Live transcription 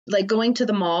like going to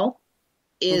the mall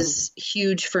is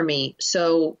huge for me.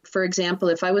 So, for example,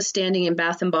 if I was standing in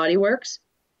Bath and Body Works,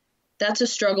 that's a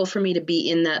struggle for me to be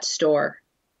in that store.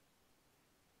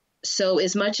 So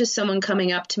as much as someone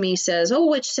coming up to me says, oh,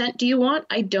 which scent do you want?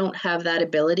 I don't have that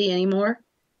ability anymore.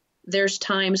 There's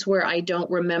times where I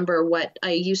don't remember what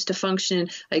I used to function.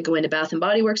 I'd go into Bath and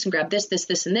Body Works and grab this,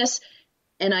 and this,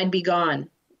 and I'd be gone.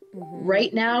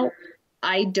 Right now,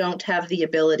 I don't have the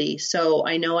ability. So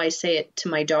I know I say it to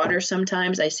my daughter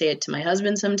sometimes. I say it to my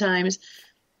husband sometimes.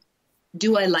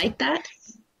 Do I like that?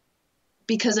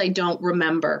 Because I don't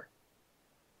remember.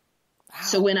 Wow.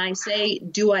 So when I say,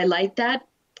 do I like that?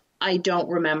 I don't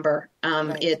remember.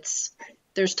 Right.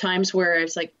 There's times where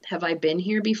it's like, have I been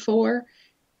here before?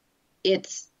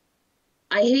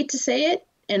 I hate to say it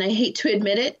and I hate to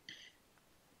admit it,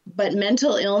 but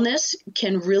mental illness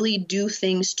can really do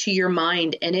things to your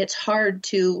mind. And it's hard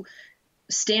to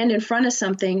stand in front of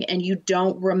something and you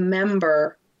don't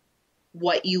remember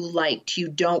what you liked. You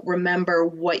don't remember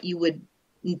what you would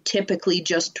typically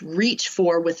just reach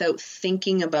for without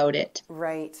thinking about it.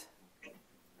 Right.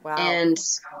 Wow. And,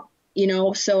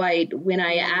 so when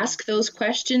I ask those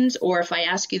questions, or if I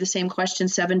ask you the same question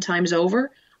 7 times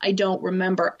over, I don't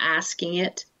remember asking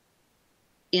it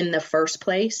in the first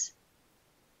place.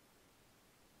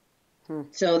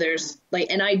 So there's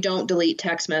and I don't delete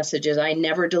text messages. I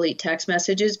never delete text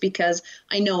messages because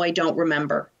I know I don't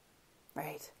remember.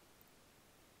 Right.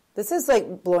 This is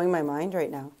blowing my mind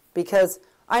right now because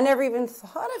I never even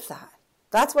thought of that.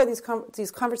 That's why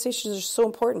these conversations are so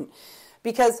important,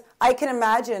 because I can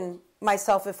imagine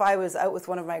myself if I was out with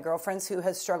one of my girlfriends who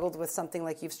has struggled with something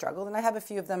like you've struggled, and I have a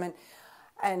few of them,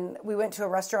 and we went to a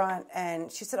restaurant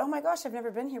and she said, oh my gosh, I've never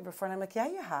been here before. And I'm like, yeah,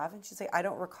 you have. And she's like, I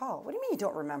don't recall. What do you mean you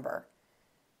don't remember?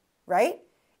 Right?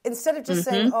 Instead of just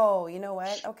saying, oh, you know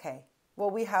what? Okay. Well,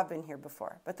 we have been here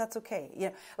before, but that's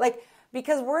okay.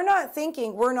 Because we're not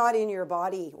thinking, we're not in your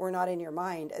body, we're not in your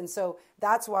mind. And so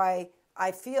that's why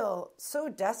I feel so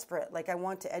desperate. I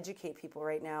want to educate people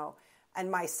right now, and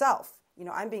myself,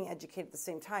 I'm being educated at the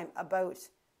same time about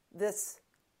this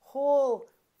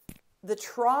the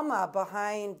trauma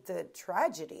behind the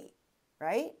tragedy,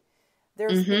 right?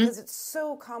 Because it's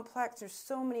so complex. There's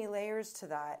so many layers to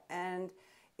that. And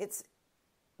it's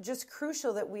just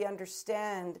crucial that we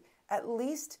understand at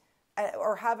least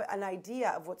or have an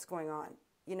idea of what's going on.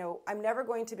 I'm never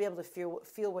going to be able to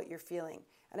feel what you're feeling.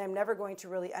 And I'm never going to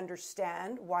really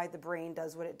understand why the brain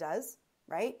does what it does,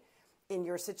 right, in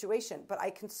your situation. But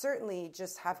I can certainly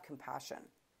just have compassion.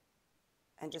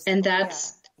 And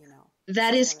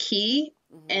that is key.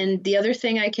 And the other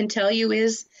thing I can tell you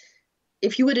is,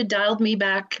 if you would have dialed me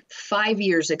back 5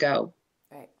 years ago,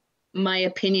 right, my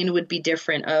opinion would be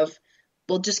different of,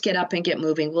 we'll just get up and get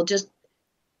moving. We'll just,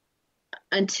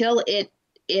 until it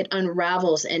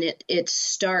unravels and it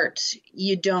starts,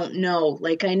 you don't know.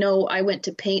 I know I went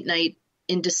to paint night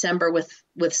in December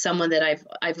with someone that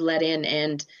I've let in,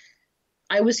 and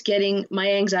I was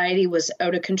my anxiety was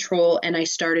out of control, and I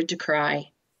started to cry.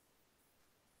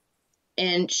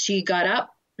 And she got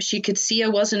up. She could see I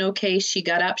wasn't okay. She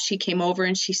got up. She came over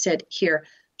and she said, here.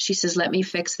 She says, let me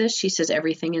fix this. She says,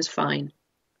 everything is fine.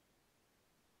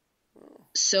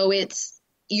 So it's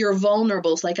your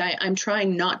vulnerables. I'm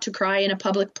trying not to cry in a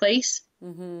public place,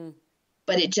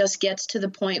 but it just gets to the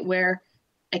point where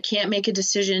I can't make a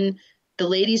decision. The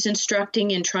lady's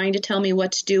instructing and trying to tell me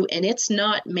what to do, and it's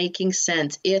not making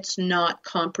sense. It's not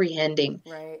comprehending.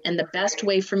 Right. And the best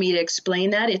way for me to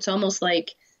explain that, it's almost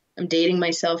like, I'm dating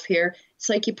myself here. It's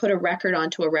like you put a record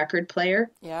onto a record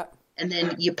player. Yeah. And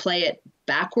then you play it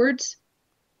backwards,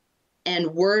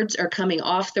 and words are coming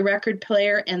off the record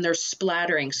player and they're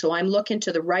splattering. So I'm looking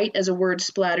to the right as a word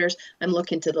splatters. I'm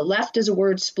looking to the left as a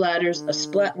word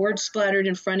splatters, word splattered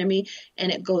in front of me,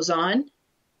 and it goes on.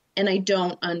 And I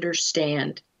don't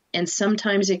understand. And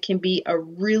sometimes it can be a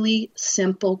really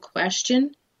simple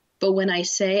question, but when I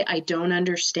say I don't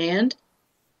understand,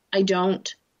 I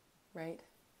don't. Right.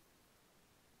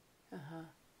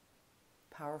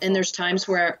 Powerful. And there's times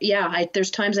where,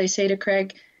 there's times I say to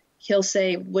Craig, he'll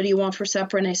say, what do you want for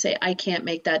supper? And I say, I can't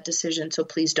make that decision, so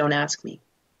please don't ask me.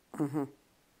 And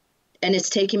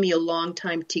it's taken me a long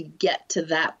time to get to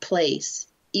that place,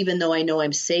 even though I know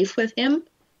I'm safe with him,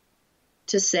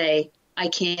 to say, I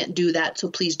can't do that,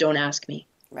 so please don't ask me.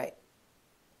 Right.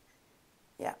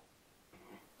 Yeah.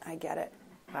 I get it.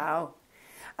 Wow.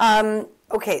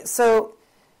 Okay, so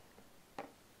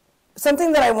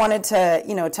something that I wanted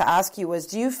to ask you was,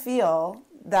 do you feel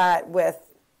that with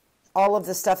all of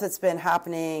the stuff that's been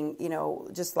happening,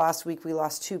 just last week we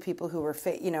lost 2 people who were,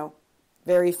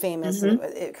 very famous.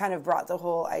 It kind of brought the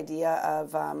whole idea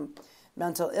of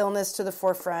mental illness to the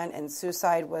forefront, and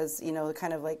suicide was,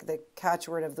 kind of like the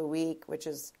catchword of the week, which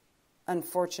is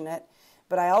unfortunate.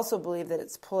 But I also believe that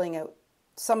it's pulling out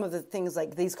some of the things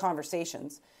like these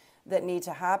conversations that need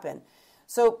to happen.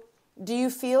 So do you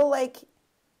feel like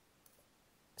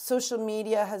social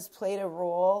media has played a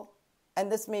role?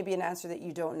 And this may be an answer that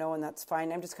you don't know, and that's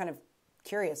fine. I'm just kind of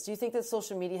curious. Do you think that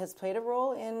social media has played a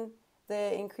role in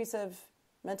the increase of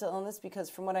mental illness? Because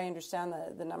from what I understand,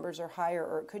 the numbers are higher,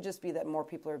 or it could just be that more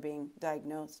people are being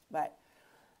diagnosed. But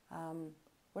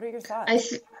what are your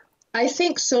thoughts? I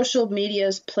think social media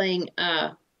is playing,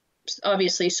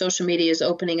 obviously social media is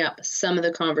opening up some of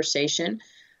the conversation.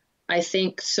 I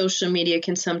think social media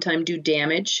can sometimes do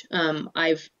damage.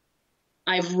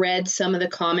 I've read some of the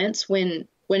comments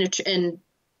and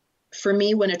for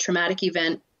me, when a traumatic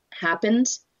event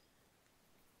happens,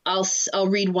 I'll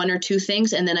read one or two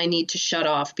things and then I need to shut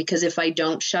off, because if I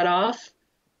don't shut off,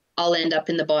 I'll end up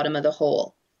in the bottom of the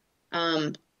hole.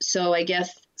 So I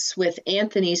guess with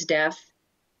Anthony's death,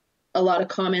 a lot of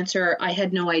comments are, I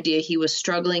had no idea he was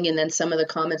struggling. And then some of the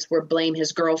comments were blame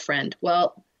his girlfriend.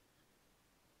 Well,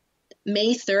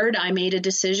 May 3rd, I made a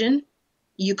decision.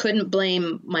 You couldn't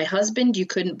blame my husband. You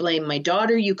couldn't blame my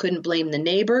daughter. You couldn't blame the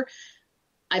neighbor.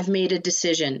 I've made a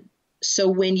decision. So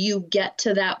when you get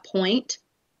to that point,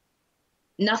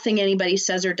 nothing anybody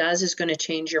says or does is going to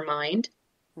change your mind.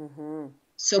 Mm-hmm.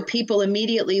 So people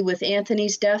immediately, with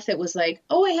Anthony's death, it was like,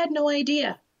 oh, I had no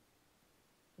idea.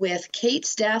 With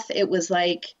Kate's death, it was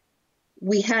like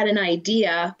we had an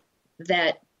idea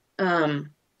that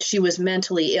she was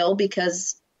mentally ill,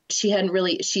 because she'd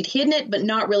hidden it, but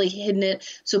not really hidden it.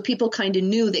 So people kind of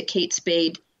knew that Kate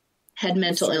Spade had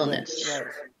mental illness. Right.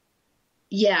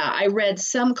 Yeah, I read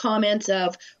some comments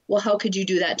of, well, how could you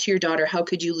do that to your daughter? How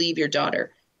could you leave your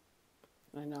daughter?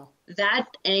 I know. That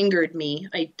angered me.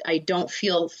 I don't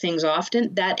feel things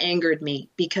often. That angered me,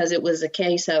 because it was a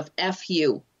case of F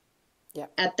you. Yeah.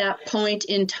 At that point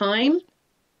in time,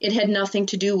 it had nothing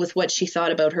to do with what she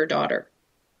thought about her daughter.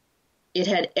 It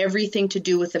had everything to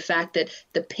do with the fact that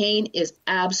the pain is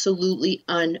absolutely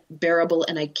unbearable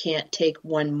and I can't take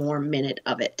one more minute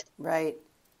of it. Right.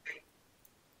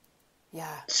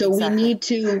 Yeah. So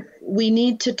exactly. we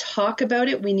need to talk about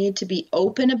it. We need to be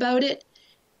open about it.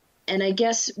 And I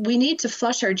guess we need to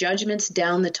flush our judgments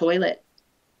down the toilet,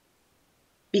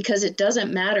 because it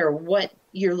doesn't matter what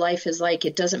your life is like.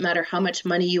 It doesn't matter how much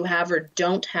money you have or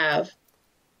don't have.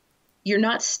 You're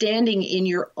not standing in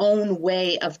your own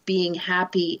way of being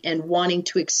happy and wanting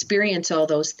to experience all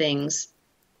those things.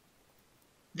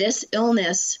 This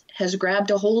illness has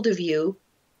grabbed a hold of you,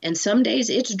 and some days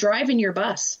it's driving your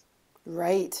bus.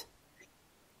 Right.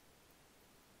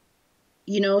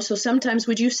 So sometimes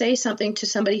would you say something to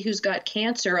somebody who's got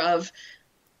cancer of,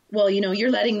 well, you're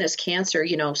letting this cancer,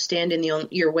 stand in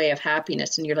your way of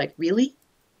happiness. And you're like, really?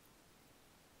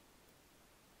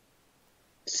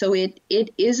 So it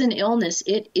is an illness.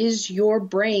 It is your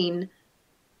brain.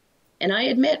 And I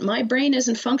admit my brain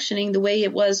isn't functioning the way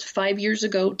it was 5 years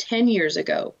ago, 10 years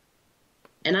ago.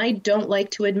 And I don't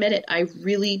like to admit it. I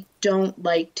really don't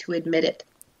like to admit it.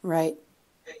 Right.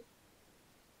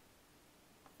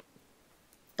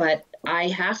 But I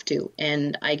have to.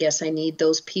 And I guess I need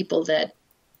those people that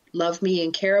love me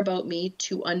and care about me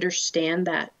to understand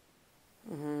that.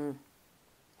 Mm-hmm.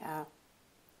 Yeah.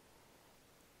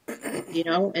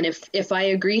 And if I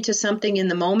agree to something in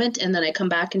the moment and then I come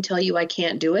back and tell you I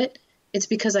can't do it, it's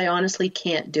because I honestly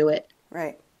can't do it.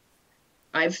 Right.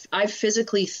 I've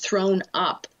physically thrown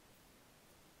up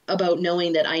about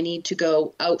knowing that I need to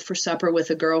go out for supper with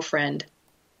a girlfriend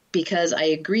because I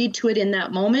agreed to it in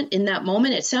that moment. In that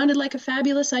moment, it sounded like a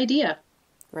fabulous idea.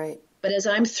 Right. But as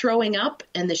I'm throwing up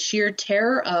and the sheer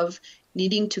terror of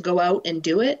needing to go out and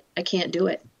do it, I can't do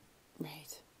it.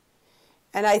 Right.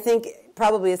 And I think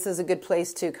probably this is a good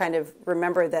place to kind of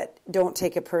remember that don't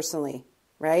take it personally,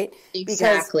 right?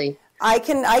 Exactly.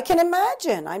 Because I can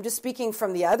imagine, I'm just speaking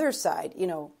from the other side,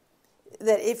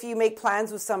 that if you make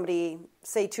plans with somebody,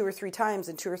 say 2 or 3 times,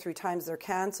 and 2 or 3 times they're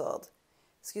canceled,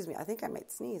 excuse me, I think I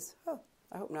might sneeze. Oh,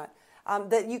 I hope not.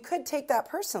 That you could take that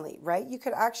personally, right? You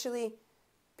could actually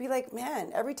be like,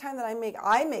 man, every time that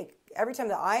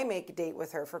I make a date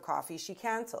with her for coffee, she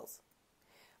cancels.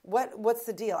 What's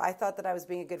the deal? I thought that I was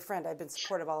being a good friend. I've been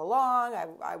supportive all along.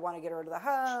 I want to get her out of the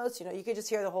house. You could just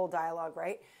hear the whole dialogue,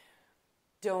 right?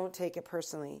 Don't take it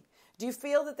personally. Do you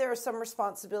feel that there is some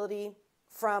responsibility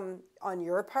on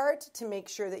your part to make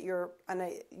sure that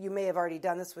you may have already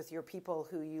done this with your people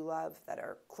who you love that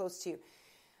are close to you,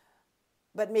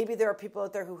 but maybe there are people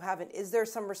out there who haven't. Is there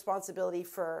some responsibility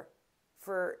for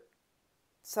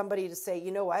somebody to say,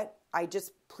 you know what,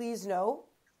 please know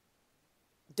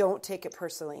don't take it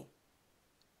personally,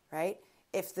 right?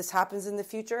 If this happens in the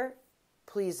future,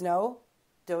 please know,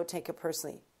 don't take it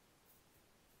personally.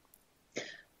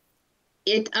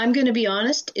 I'm going to be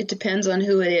honest, it depends on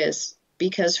who it is.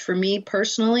 Because for me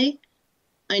personally,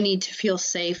 I need to feel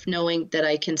safe knowing that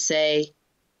I can say,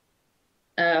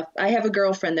 I have a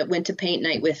girlfriend that went to paint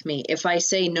night with me. If I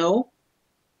say no,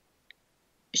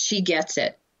 she gets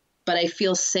it, but I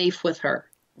feel safe with her.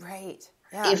 Right.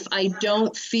 Yeah. If I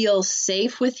don't feel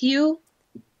safe with you,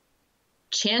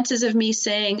 chances of me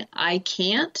saying I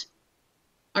can't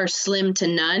are slim to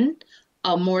none.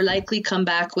 I'll more likely come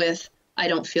back with, I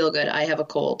don't feel good. I have a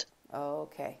cold. Oh,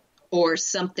 okay. Or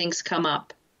something's come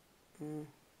up.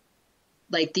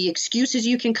 Like the excuses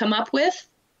you can come up with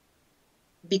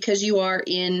because you are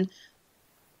in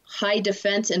high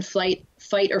defense and fight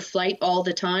or flight all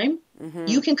the time,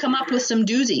 you can come up with some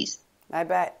doozies. I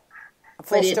bet. A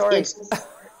full story.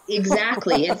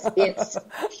 Exactly.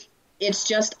 It's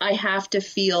just, I have to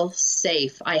feel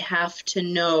safe. I have to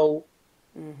know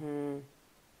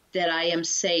that I am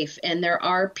safe. And there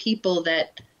are people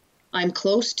that I'm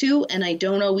close to and I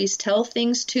don't always tell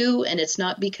things to. And it's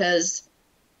not because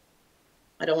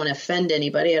I don't want to offend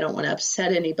anybody. I don't want to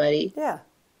upset anybody. Yeah.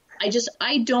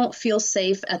 I don't feel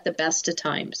safe at the best of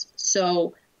times.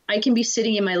 So I can be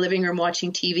sitting in my living room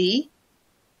watching TV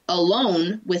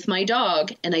alone with my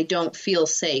dog and I don't feel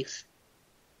safe.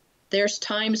 There's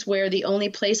times where the only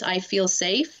place I feel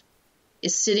safe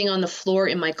is sitting on the floor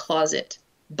in my closet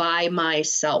by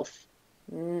myself.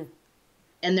 And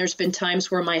there's been times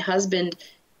where my husband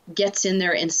gets in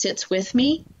there and sits with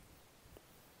me,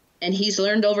 and he's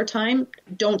learned over time,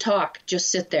 don't talk,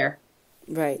 just sit there.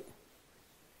 Right.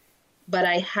 But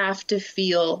I have to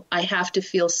feel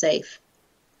safe.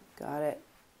 Got it.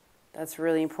 That's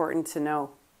really important to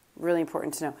know. Really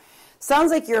important to know.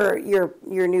 Sounds like your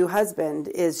new husband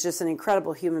is just an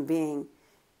incredible human being,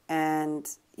 and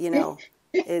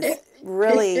is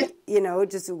really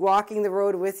just walking the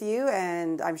road with you.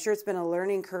 And I'm sure it's been a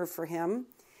learning curve for him.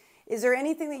 Is there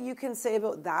anything that you can say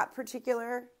about that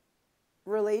particular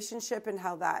relationship and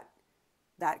how that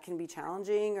can be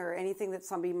challenging, or anything that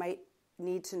somebody might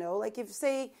need to know? Like if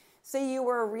say you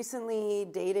were recently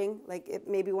dating, like if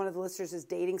maybe one of the listeners is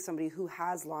dating somebody who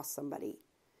has lost somebody.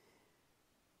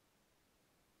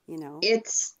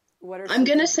 I'm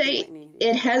going to say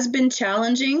it has been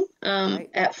challenging. Right.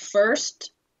 At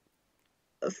first,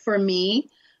 for me,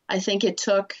 I think it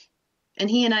took, and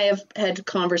he and I have had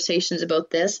conversations about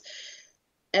this.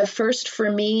 At first,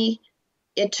 for me,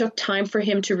 it took time for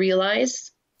him to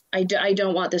realize I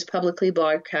don't want this publicly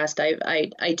broadcast.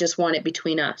 I just want it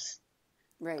between us.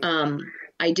 Right.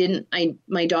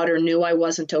 My daughter knew I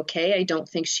wasn't okay. I don't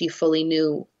think she fully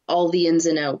knew all the ins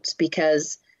and outs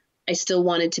because I still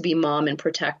wanted to be mom and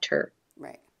protect her.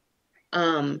 Right.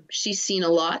 She's seen a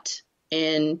lot,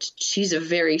 and she's a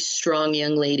very strong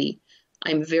young lady.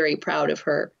 I'm very proud of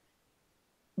her.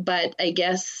 But I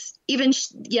guess even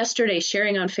yesterday,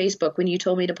 sharing on Facebook, when you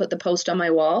told me to put the post on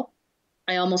my wall,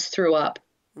 I almost threw up.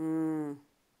 And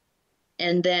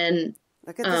then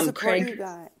look at the support Craig, you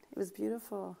got. It was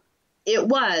beautiful. It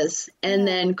was. And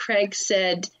then Craig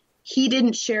said he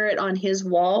didn't share it on his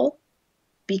wall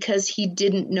because he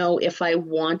didn't know if I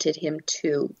wanted him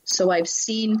to. So I've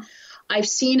seen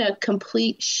a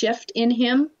complete shift in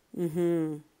him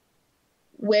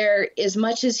where as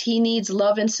much as he needs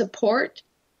love and support,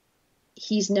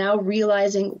 he's now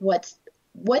realizing what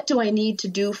do I need to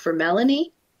do for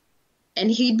Melanie? And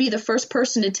he'd be the first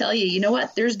person to tell you, you know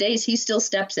what, there's days he still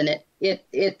steps in it.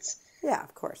 It's yeah,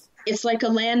 of course. It's like a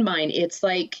landmine. It's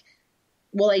like,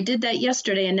 well, I did that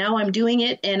yesterday and now I'm doing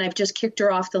it and I've just kicked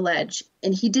her off the ledge.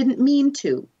 And he didn't mean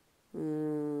to.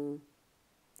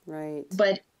 Right.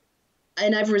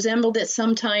 And I've resembled it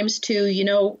sometimes to,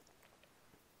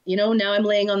 now I'm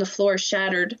laying on the floor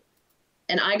shattered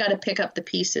and I got to pick up the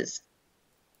pieces.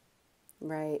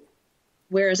 Right.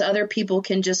 Whereas other people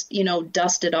can just,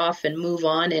 dust it off and move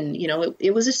on. And,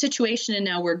 it was a situation and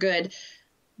now we're good.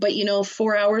 But,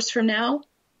 4 hours from now,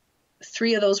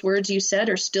 3 of those words you said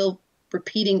are still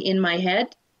repeating in my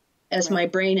head as my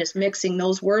brain is mixing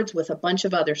those words with a bunch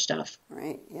of other stuff.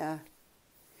 Right. Yeah.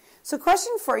 So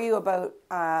question for you about,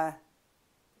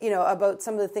 about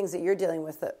some of the things that you're dealing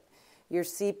with, your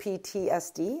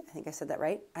CPTSD. I think I said that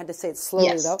right. I had to say it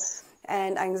slowly though.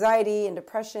 And anxiety and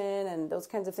depression and those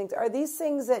kinds of things. Are these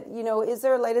things that, is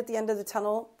there a light at the end of the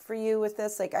tunnel for you with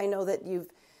this? Like, I know that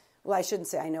I shouldn't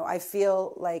say I know. I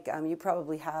feel like you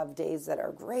probably have days that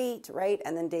are great, right?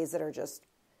 And then days that are just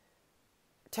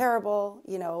terrible.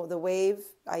 The wave,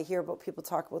 I hear about people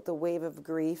talk about the wave of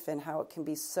grief and how it can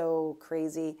be so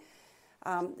crazy.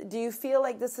 Do you feel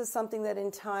like this is something that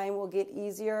in time will get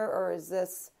easier, or is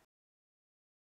this